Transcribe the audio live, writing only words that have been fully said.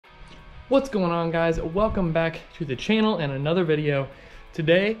What's going on, guys? Welcome back to the channel and another video.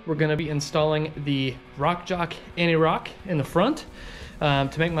 Today we're going to be installing the JOCK Antirokk in the front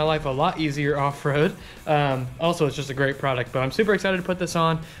to make my life a lot easier off-road. Also, it's just a great product, but I'm super excited to put this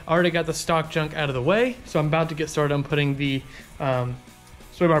on. I already got the stock junk out of the way, so I'm about to get started on putting the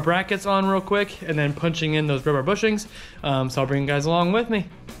sway bar brackets on real quick and then punching in those rubber bushings. So I'll bring you guys along with me.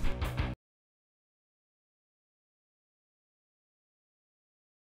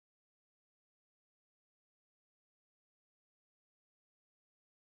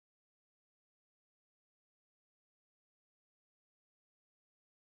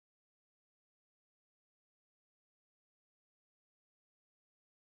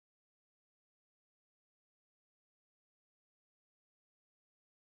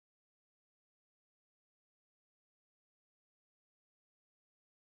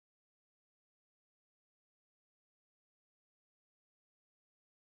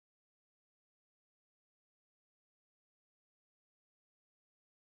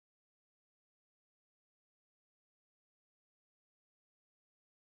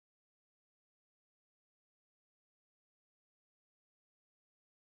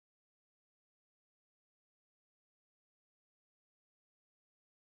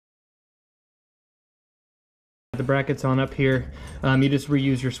 The brackets on up here, you just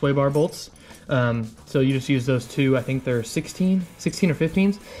reuse your sway bar bolts. So you just use those two, I think they're 16 or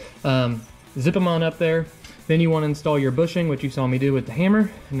 15s. Zip them on up there. Then you want to install your bushing, which you saw me do with the hammer.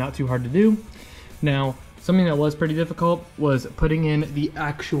 Not too hard to do. Now, something that was pretty difficult was putting in the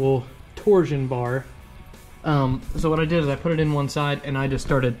actual torsion bar. So what I did is I put it in one side and I just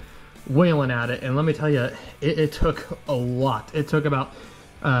started wailing at it. And let me tell you, it took a lot. It took about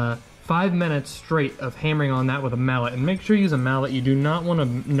 5 minutes straight of hammering on that with a mallet, and make sure you use a mallet. You do not want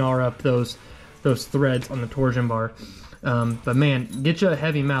to gnaw up those threads on the torsion bar. But man, get you a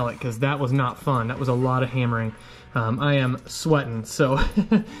heavy mallet, because that was not fun. That was a lot of hammering. I am sweating. So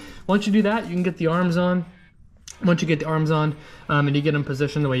once you do that, you can get the arms on. Once you get the arms on and you get them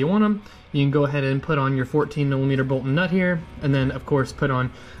positioned the way you want them, you can go ahead and put on your 14mm bolt and nut here, and then of course put on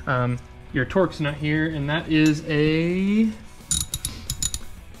your Torx nut here, and that is a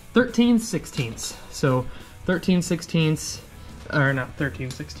 13/16. So 13/16, or not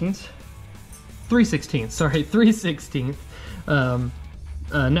 13/16, 3/16. Sorry, 3/16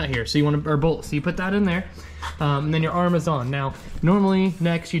 nut here. So you want to, or bolt. So you put that in there, and then your arm is on. Now, normally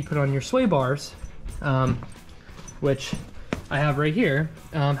next you'd put on your sway bars, which I have right here.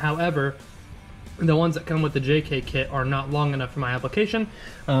 However, the ones that come with the JK kit are not long enough for my application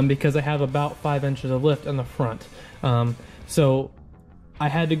because I have about 5 inches of lift on the front. So I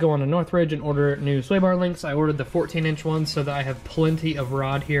had to go on to Northridge and order new sway bar links. I ordered the 14-inch ones so that I have plenty of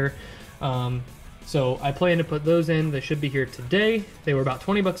rod here. So I plan to put those in. They should be here today. They were about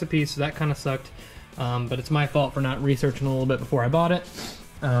 20 bucks a piece, so that kind of sucked. But it's my fault for not researching a little bit before I bought it.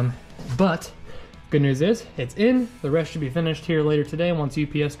 But good news is it's in. The rest should be finished here later today once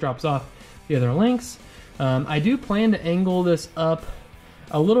UPS drops off the other links. I do plan to angle this up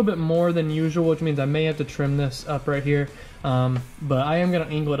a little bit more than usual, which means I may have to trim this up right here. But I am going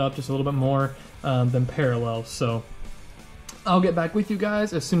to angle it up just a little bit more than parallel. So I'll get back with you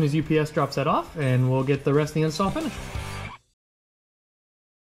guys as soon as UPS drops that off, and we'll get the rest of the install finished.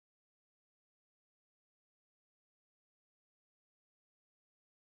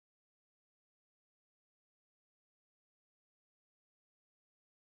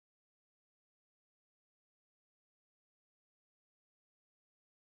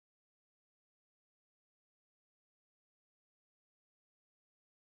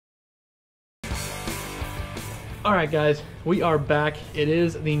 Alright guys, we are back. It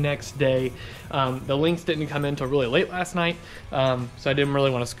is the next day. The links didn't come in until really late last night, so I didn't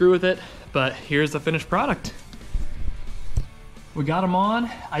really want to screw with it, but here's the finished product. We got them on.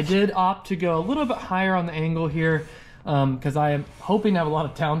 I did opt to go a little bit higher on the angle here because I am hoping to have a lot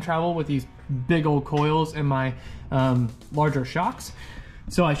of town travel with these big old coils and my larger shocks.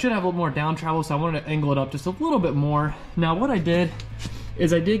 So I should have a little more down travel, so I wanted to angle it up just a little bit more. Now what I did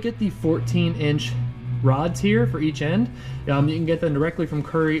is I did get the 14-inch rods here for each end. You can get them directly from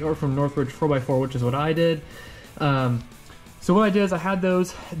Curry or from Northridge 4x4, which is what I did. So what I did is I had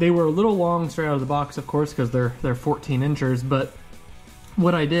those. They were a little long straight out of the box, of course, because they're 14 inchers. But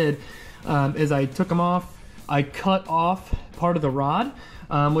what I did is I took them off. I cut off part of the rod,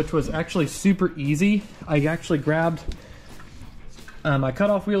 which was actually super easy. I actually grabbed my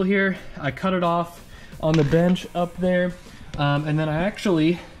cutoff wheel here. I cut it off on the bench up there, and then I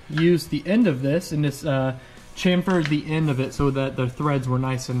actually used the end of this and just chamfered the end of it so that the threads were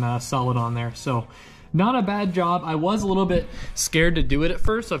nice and solid on there. So not a bad job. I was a little bit scared to do it at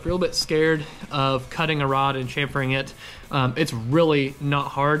first, so if you're a little bit scared of cutting a rod and chamfering it, it's really not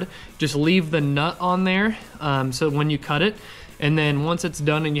hard. Just leave the nut on there so when you cut it, and then once it's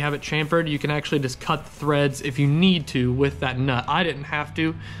done and you have it chamfered, you can actually just cut the threads if you need to with that nut. I didn't have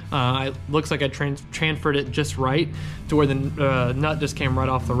to. It looks like I chamfered it just right to where the nut just came right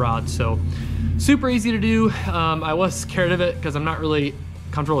off the rod. So super easy to do. I was scared of it because I'm not really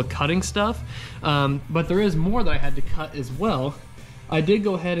comfortable with cutting stuff, but there is more that I had to cut as well. I did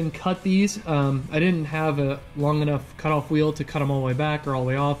go ahead and cut these. I didn't have a long enough cutoff wheel to cut them all the way back or all the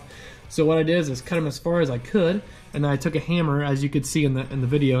way off. So what I did is cut them as far as I could, and then I took a hammer, as you could see in the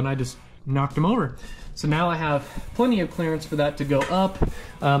video, and I just knocked them over. So now I have plenty of clearance for that to go up.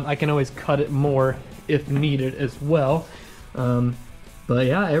 I can always cut it more if needed as well. But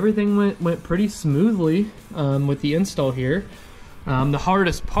yeah, everything went pretty smoothly with the install here. The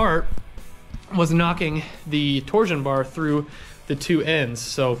hardest part was knocking the torsion bar through the two ends,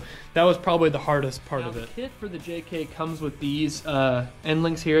 so that was probably the hardest part of it. The kit for the JK comes with these end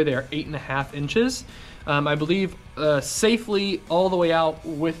links here. They are 8.5 inches. I believe safely all the way out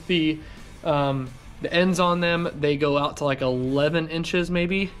with the ends on them, they go out to like 11 inches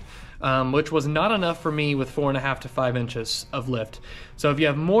maybe, which was not enough for me with 4.5 to 5 inches of lift. So if you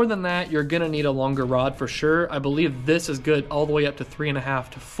have more than that, you're gonna need a longer rod for sure. I believe this is good all the way up to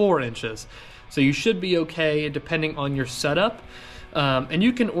 3.5 to 4 inches. So you should be okay depending on your setup. And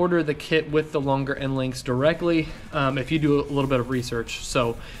you can order the kit with the longer end links directly if you do a little bit of research.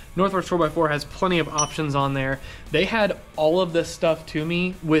 So Northwest 4x4 has plenty of options on there. They had all of this stuff to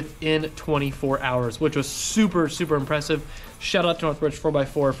me within 24 hours, which was super, super impressive. Shout out to Northwest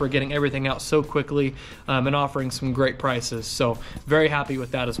 4x4 for getting everything out so quickly and offering some great prices. So very happy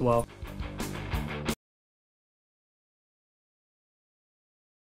with that as well.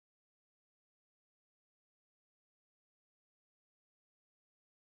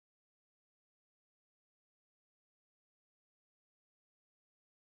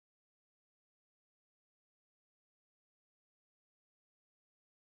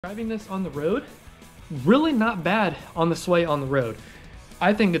 Driving this on the road, really not bad on the sway on the road.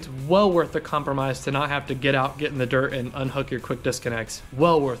 I think it's well worth the compromise to not have to get out, get in the dirt, and unhook your quick disconnects.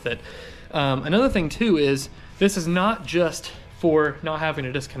 Well worth it. Another thing too is this is not just for not having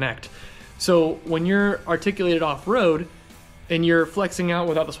to disconnect. So when you're articulated off-road and you're flexing out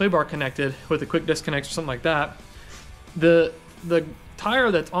without the sway bar connected with a quick disconnect or something like that, the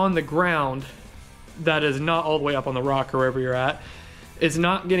tire that's on the ground that is not all the way up on the rock or wherever you're at is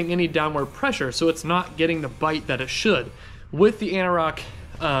not getting any downward pressure, so it's not getting the bite that it should. With the Antirock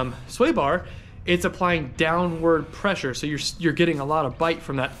sway bar, it's applying downward pressure, so you're getting a lot of bite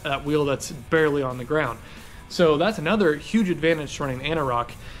from that wheel that's barely on the ground. So that's another huge advantage to running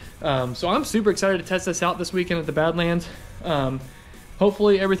Antirock. So I'm super excited to test this out this weekend at the Badlands.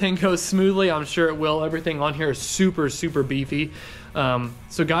 Hopefully everything goes smoothly. I'm sure it will. Everything on here is super, super beefy.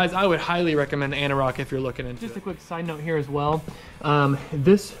 So guys, I would highly recommend Antirock if you're looking into it. Just a quick side note here as well.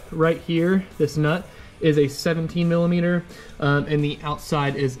 This right here, this nut, is a 17 millimeter, and the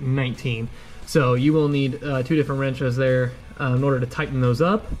outside is 19. So you will need 2 different wrenches there in order to tighten those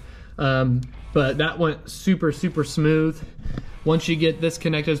up. But that went super, super smooth. Once you get this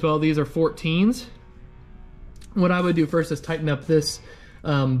connected as well, these are 14s. What I would do first is tighten up this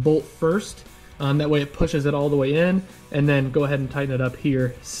bolt first. That way it pushes it all the way in, and then go ahead and tighten it up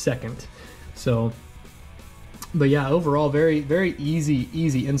here second. So, but yeah, overall, very, very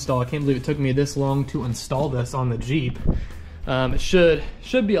easy install. I can't believe it took me this long to install this on the Jeep. It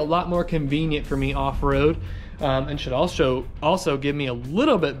should be a lot more convenient for me off-road, and should also give me a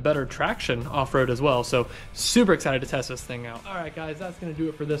little bit better traction off-road as well. So super excited to test this thing out. All right, guys, that's gonna do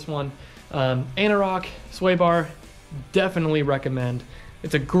it for this one. Antirock sway bar, definitely recommend.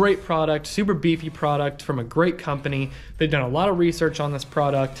 It's a great product, super beefy product from a great company. They've done a lot of research on this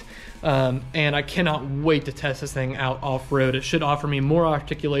product, and I cannot wait to test this thing out off-road. It should offer me more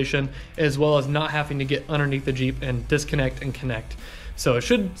articulation as well as not having to get underneath the Jeep and disconnect and connect. So it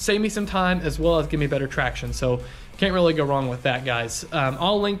should save me some time as well as give me better traction. So can't really go wrong with that, guys.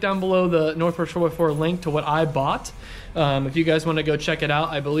 I'll link down below the Northwest 4x4 link to what I bought. If you guys want to go check it out,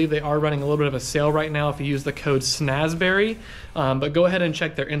 I believe they are running a little bit of a sale right now if you use the code SNAZBERRY. But go ahead and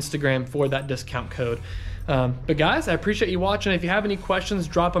check their Instagram for that discount code. But guys, I appreciate you watching. If you have any questions,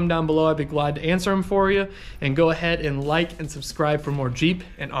 drop them down below. I'd be glad to answer them for you. And go ahead and like and subscribe for more Jeep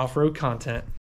and off-road content.